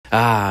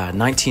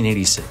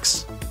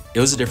1986. It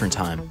was a different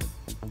time.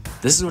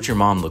 This is what your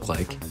mom looked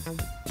like.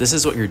 This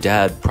is what your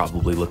dad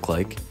probably looked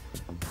like.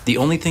 The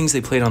only things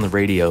they played on the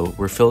radio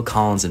were Phil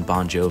Collins and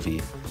Bon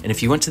Jovi, and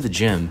if you went to the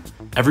gym,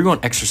 everyone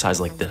exercised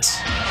like this.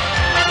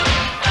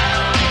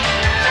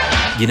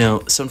 You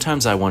know,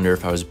 sometimes I wonder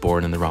if I was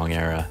born in the wrong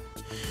era.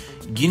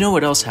 You know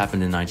what else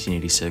happened in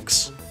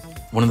 1986?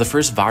 One of the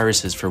first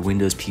viruses for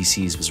Windows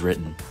PCs was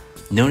written.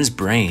 Known as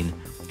Brain,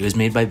 it was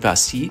made by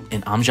Basit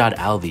and Amjad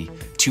Alvi,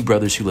 two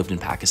brothers who lived in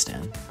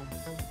Pakistan.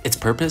 Its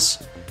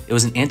purpose? It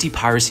was an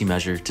anti-piracy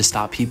measure to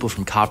stop people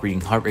from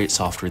copying heart rate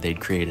software they'd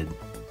created.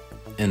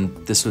 And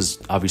this was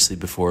obviously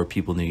before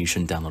people knew you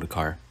shouldn't download a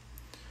car.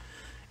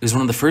 It was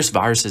one of the first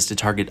viruses to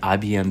target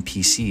IBM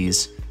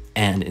PCs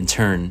and, in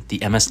turn,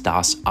 the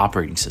MS-DOS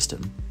operating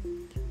system.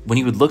 When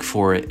you would look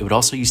for it, it would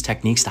also use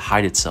techniques to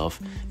hide itself,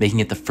 making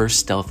it the first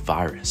stealth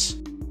virus.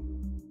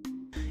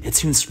 It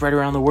soon spread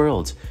around the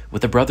world,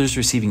 with the brothers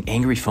receiving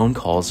angry phone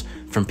calls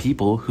from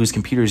people whose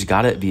computers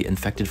got it via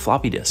infected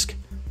floppy disk.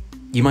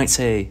 You might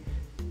say,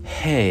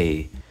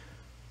 hey,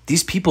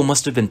 these people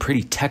must have been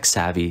pretty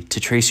tech-savvy to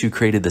trace who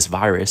created this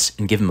virus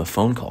and give him a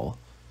phone call.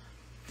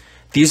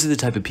 These are the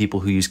type of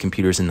people who use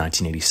computers in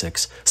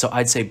 1986, so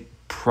I'd say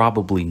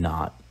probably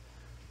not.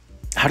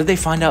 How did they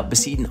find out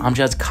Basit and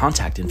Amjad's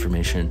contact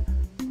information?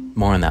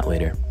 More on that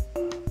later.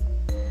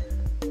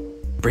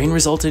 Brain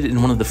resulted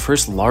in one of the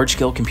first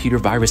large-scale computer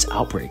virus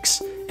outbreaks.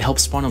 It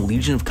helped spawn a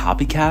legion of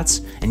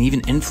copycats and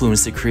even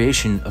influenced the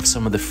creation of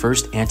some of the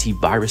first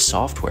antivirus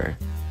software.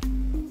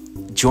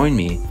 Join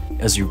me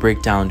as we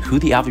break down who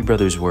the Alvi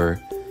brothers were,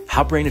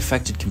 how Brain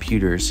affected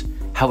computers,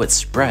 how it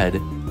spread,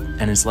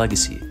 and its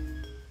legacy.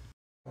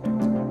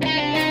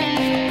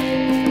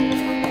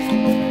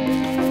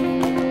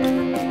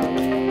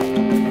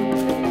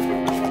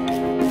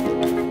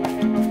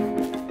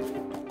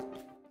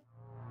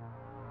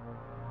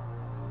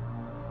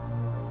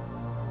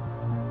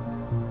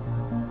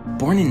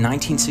 Born in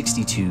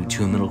 1962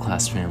 to a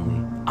middle-class family,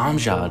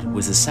 Amjad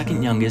was the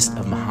second youngest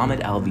of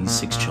Muhammad Alvi's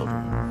 6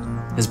 children.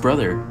 His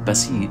brother,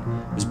 Basit,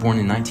 was born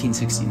in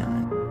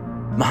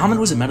 1969. Muhammad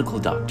was a medical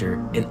doctor,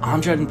 and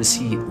Amjad and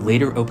Basit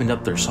later opened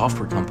up their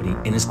software company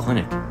in his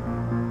clinic.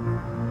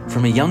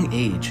 From a young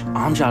age,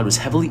 Amjad was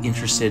heavily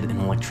interested in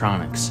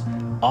electronics,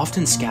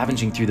 often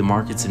scavenging through the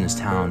markets in his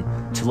town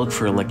to look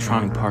for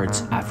electronic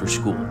parts after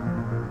school.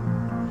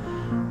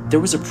 There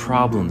was a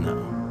problem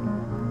though.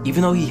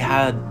 Even though he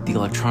had the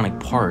electronic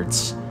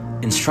parts,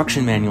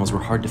 instruction manuals were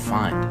hard to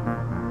find.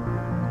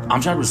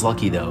 Amjad was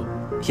lucky though,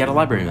 he had a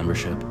library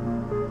membership,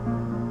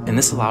 and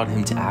this allowed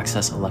him to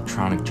access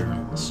electronic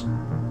journals.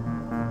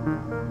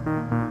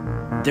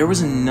 There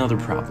was another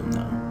problem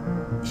though.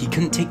 He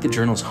couldn't take the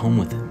journals home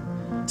with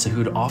him, so he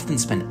would often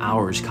spend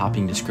hours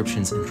copying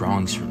descriptions and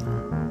drawings from them.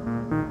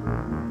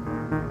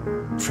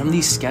 From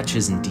these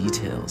sketches and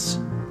details,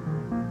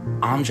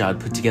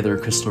 Amjad put together a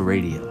crystal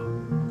radio.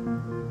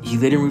 He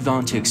later moved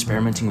on to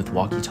experimenting with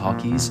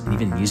walkie-talkies and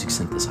even music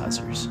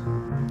synthesizers.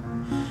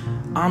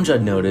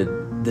 Amjad noted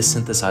this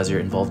synthesizer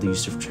involved the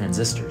use of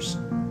transistors.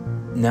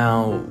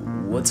 Now,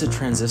 what's a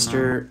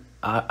transistor?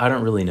 I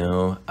don't really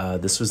know.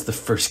 This was the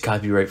first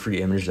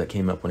copyright-free image that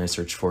came up when I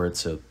searched for it,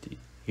 so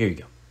here you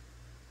go.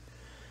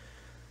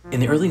 In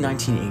the early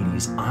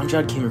 1980s,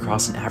 Amjad came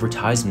across an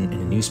advertisement in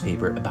a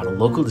newspaper about a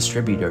local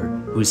distributor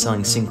who was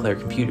selling Sinclair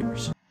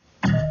computers.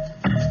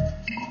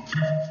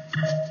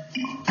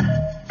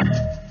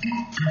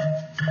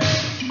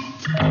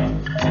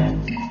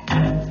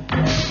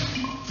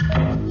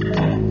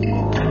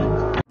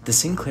 The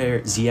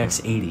Sinclair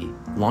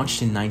ZX80,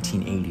 launched in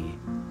 1980,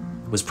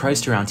 was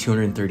priced around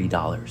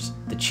 $230,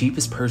 the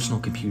cheapest personal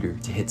computer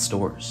to hit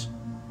stores.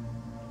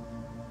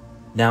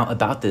 Now,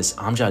 about this,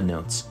 Amjad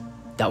notes,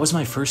 "That was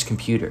my first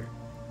computer.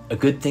 A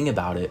good thing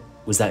about it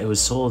was that it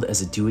was sold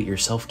as a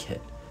do-it-yourself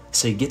kit,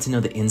 so you get to know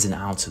the ins and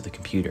outs of the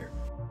computer."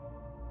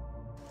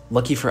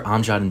 Lucky for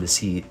Amjad and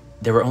Basit,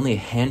 there were only a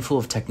handful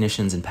of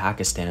technicians in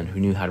Pakistan who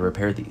knew how to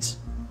repair these.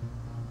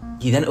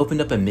 He then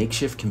opened up a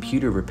makeshift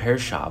computer repair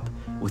shop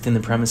within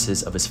the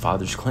premises of his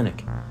father's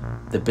clinic.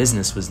 The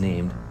business was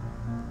named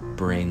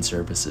Brain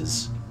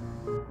Services.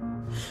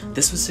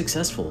 This was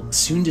successful.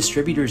 Soon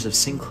distributors of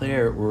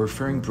Sinclair were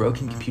referring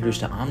broken computers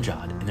to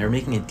Amjad, and they were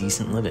making a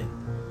decent living.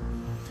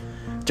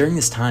 During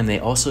this time, they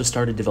also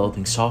started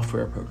developing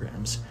software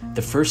programs,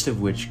 the first of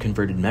which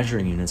converted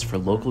measuring units for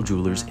local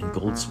jewelers and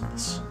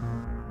goldsmiths.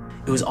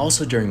 It was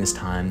also during this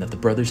time that the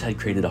brothers had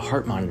created a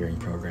heart monitoring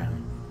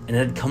program, and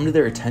it had come to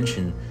their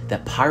attention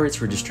that pirates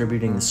were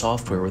distributing the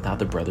software without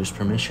the brothers'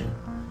 permission.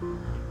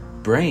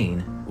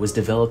 Brain was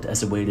developed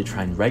as a way to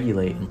try and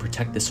regulate and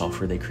protect the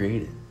software they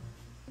created.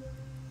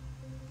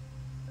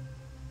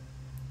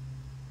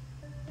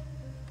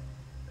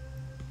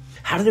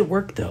 How did it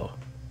work though?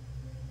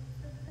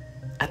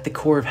 At the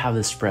core of how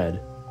this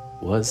spread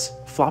was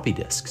floppy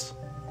disks.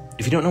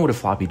 If you don't know what a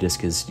floppy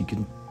disk is, you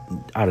can,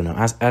 I don't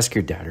know, ask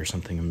your dad or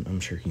something, I'm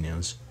sure he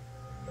knows.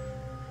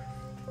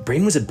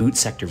 Brain was a boot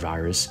sector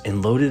virus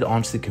and loaded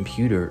onto the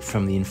computer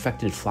from the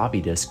infected floppy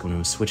disk when it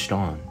was switched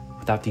on,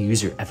 without the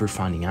user ever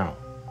finding out.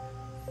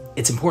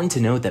 It's important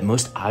to note that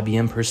most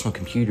IBM personal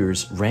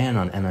computers ran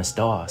on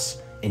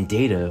MS-DOS, and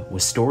data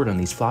was stored on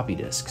these floppy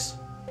disks.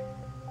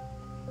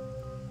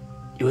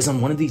 It was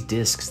on one of these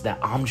disks that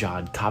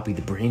Amjad copied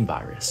the brain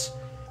virus,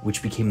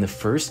 which became the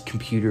first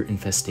computer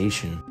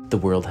infestation the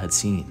world had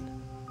seen.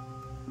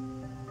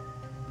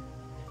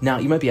 Now,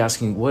 you might be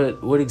asking,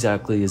 what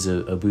exactly is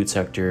a boot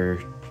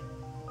sector?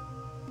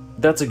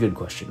 That's a good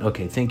question.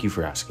 Okay, thank you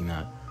for asking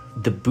that.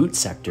 The boot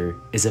sector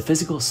is a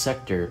physical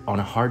sector on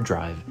a hard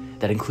drive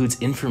that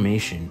includes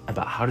information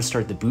about how to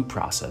start the boot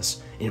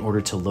process in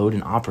order to load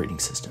an operating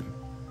system.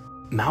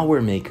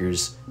 Malware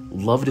makers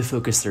love to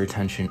focus their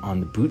attention on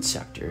the boot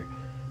sector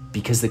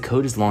because the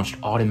code is launched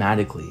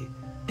automatically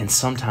and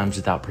sometimes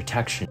without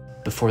protection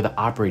before the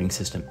operating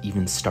system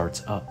even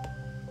starts up.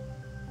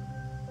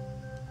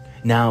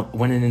 Now,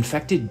 when an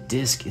infected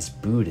disk is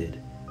booted,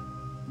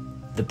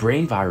 the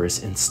brain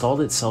virus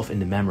installed itself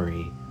into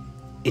memory.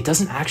 It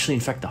doesn't actually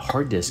infect the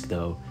hard disk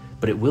though,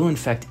 but it will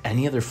infect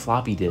any other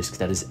floppy disk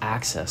that is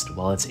accessed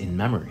while it's in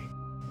memory.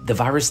 The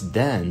virus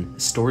then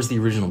stores the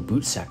original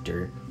boot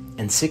sector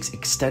and 6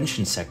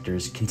 extension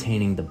sectors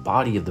containing the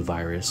body of the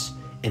virus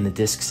in the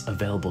disk's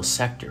available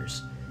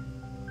sectors.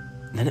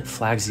 Then it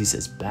flags these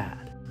as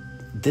bad.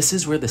 This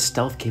is where the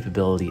stealth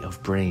capability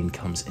of Brain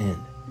comes in.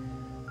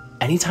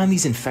 Anytime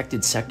these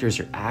infected sectors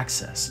are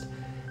accessed,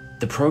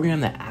 the program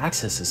that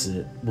accesses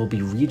it will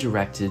be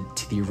redirected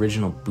to the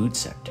original boot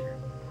sector.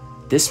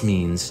 This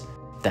means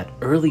that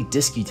early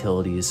disk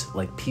utilities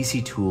like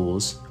PC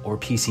Tools or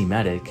PC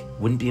Medic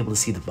wouldn't be able to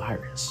see the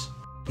virus.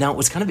 Now,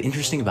 what's kind of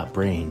interesting about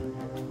Brain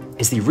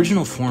is the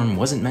original form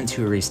wasn't meant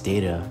to erase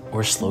data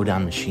or slow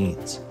down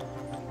machines.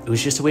 It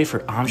was just a way for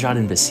Amjad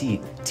and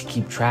Basit to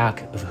keep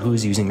track of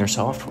who's using their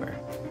software.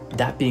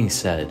 That being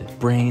said,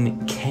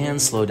 Brain can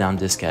slow down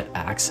diskette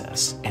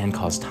access and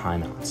cause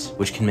timeouts,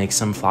 which can make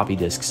some floppy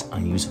disks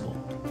unusable.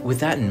 With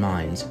that in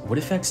mind, what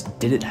effects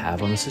did it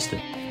have on the system?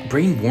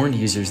 Brain warned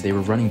users they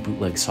were running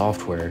bootleg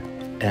software,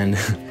 and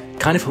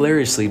kind of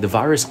hilariously, the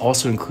virus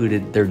also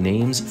included their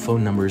names,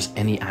 phone numbers,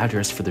 and the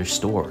address for their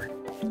store.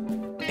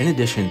 In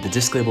addition, the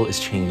disk label is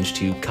changed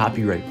to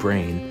copyright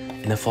Brain,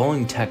 and the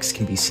following text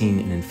can be seen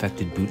in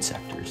infected boot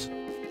sectors.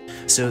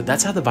 So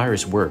that's how the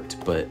virus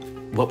worked, but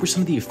what were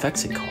some of the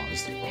effects it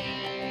caused?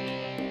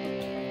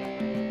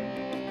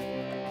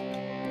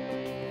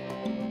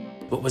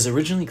 What was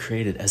originally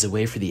created as a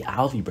way for the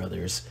Alvi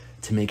brothers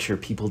to make sure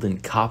people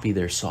didn't copy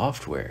their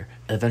software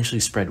eventually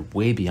spread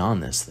way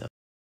beyond this though.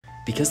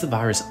 Because the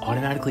virus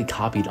automatically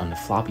copied on the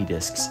floppy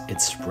disks, it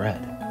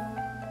spread.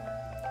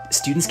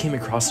 Students came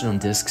across it on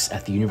disks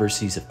at the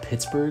universities of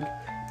Pittsburgh,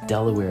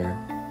 Delaware,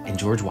 and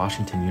George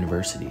Washington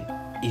University.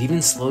 It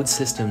even slowed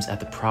systems at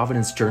the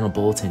Providence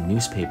Journal-Bulletin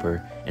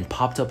newspaper and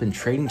popped up in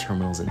trading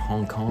terminals in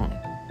Hong Kong.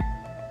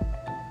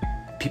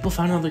 People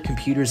found it on their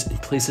computers in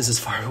places as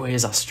far away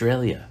as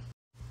Australia.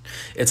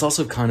 It's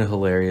also kind of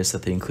hilarious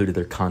that they included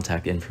their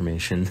contact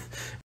information.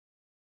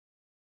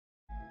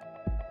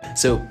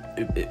 So,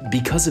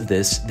 because of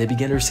this, they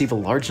began to receive a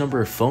large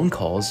number of phone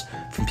calls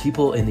from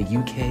people in the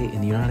UK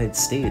and the United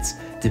States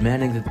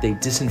demanding that they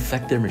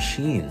disinfect their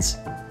machines.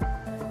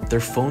 Their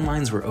phone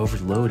lines were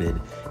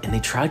overloaded, and they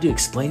tried to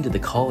explain to the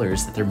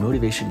callers that their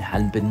motivation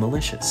hadn't been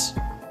malicious.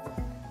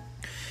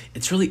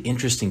 It's really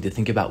interesting to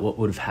think about what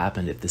would have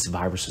happened if this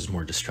virus was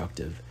more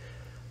destructive.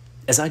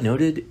 As I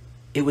noted,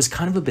 it was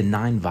kind of a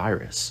benign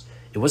virus.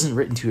 It wasn't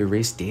written to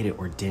erase data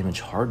or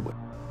damage hardware.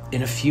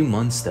 In a few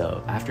months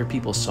though, after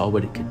people saw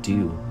what it could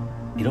do,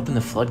 it opened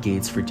the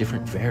floodgates for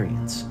different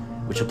variants,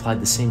 which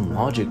applied the same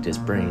logic as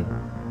Brain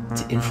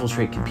to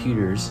infiltrate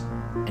computers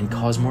and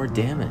cause more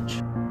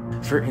damage.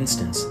 For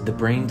instance, the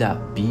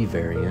Brain.B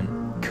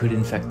variant could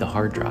infect the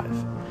hard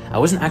drive. I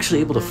wasn't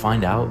actually able to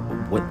find out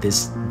what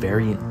this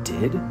variant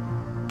did,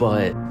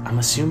 but I'm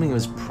assuming it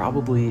was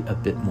probably a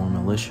bit more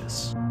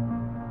malicious.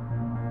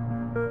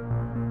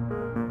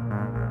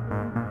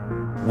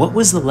 What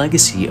was the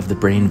legacy of the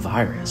Brain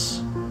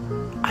virus?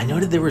 I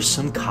noted there were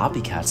some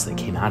copycats that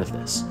came out of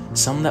this,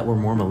 some that were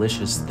more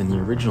malicious than the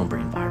original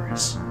Brain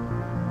virus.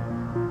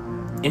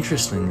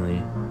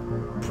 Interestingly,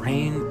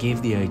 Brain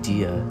gave the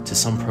idea to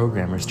some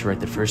programmers to write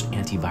the first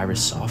antivirus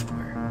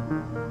software.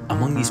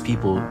 Among these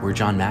people were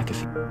John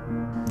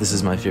McAfee. This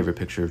is my favorite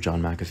picture of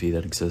John McAfee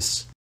that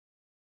exists.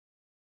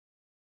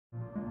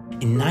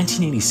 In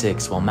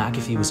 1986, while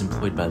McAfee was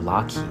employed by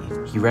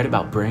Lockheed, he read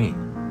about Brain,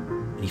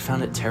 and he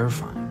found it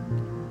terrifying.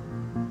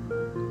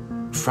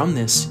 From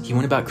this, he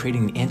went about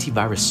creating the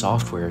antivirus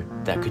software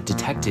that could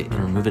detect it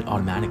and remove it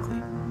automatically.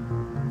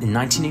 In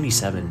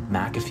 1987,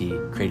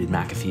 McAfee created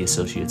McAfee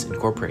Associates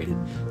Incorporated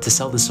to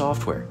sell the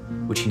software,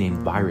 which he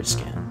named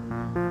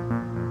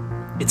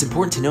VirusScan. It's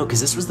important to note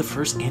because this was the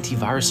first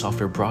antivirus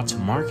software brought to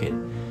market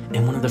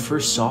and one of the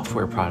first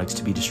software products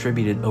to be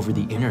distributed over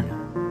the internet.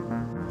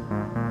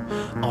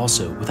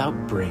 Also,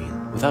 without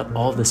Brain, without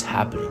all this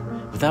happening,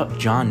 without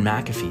John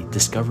McAfee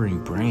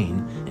discovering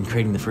Brain and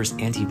creating the first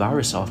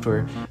antivirus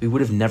software, we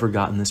would have never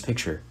gotten this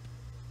picture.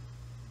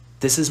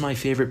 This is my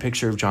favorite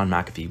picture of John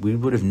McAfee. We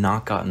would have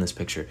not gotten this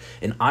picture,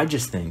 and I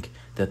just think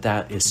that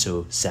that is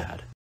so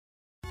sad.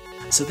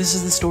 So this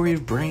is the story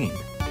of Brain.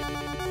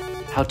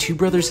 How two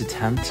brothers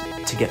attempt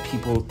to get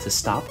people to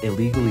stop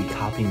illegally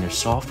copying their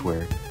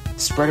software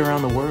spread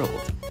around the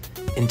world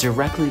and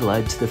directly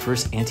led to the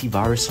first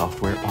antivirus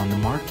software on the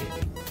market.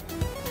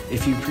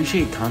 If you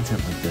appreciate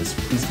content like this,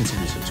 please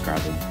consider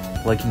subscribing,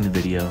 liking the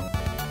video,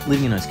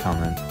 leaving a nice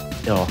comment.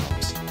 It all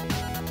helps.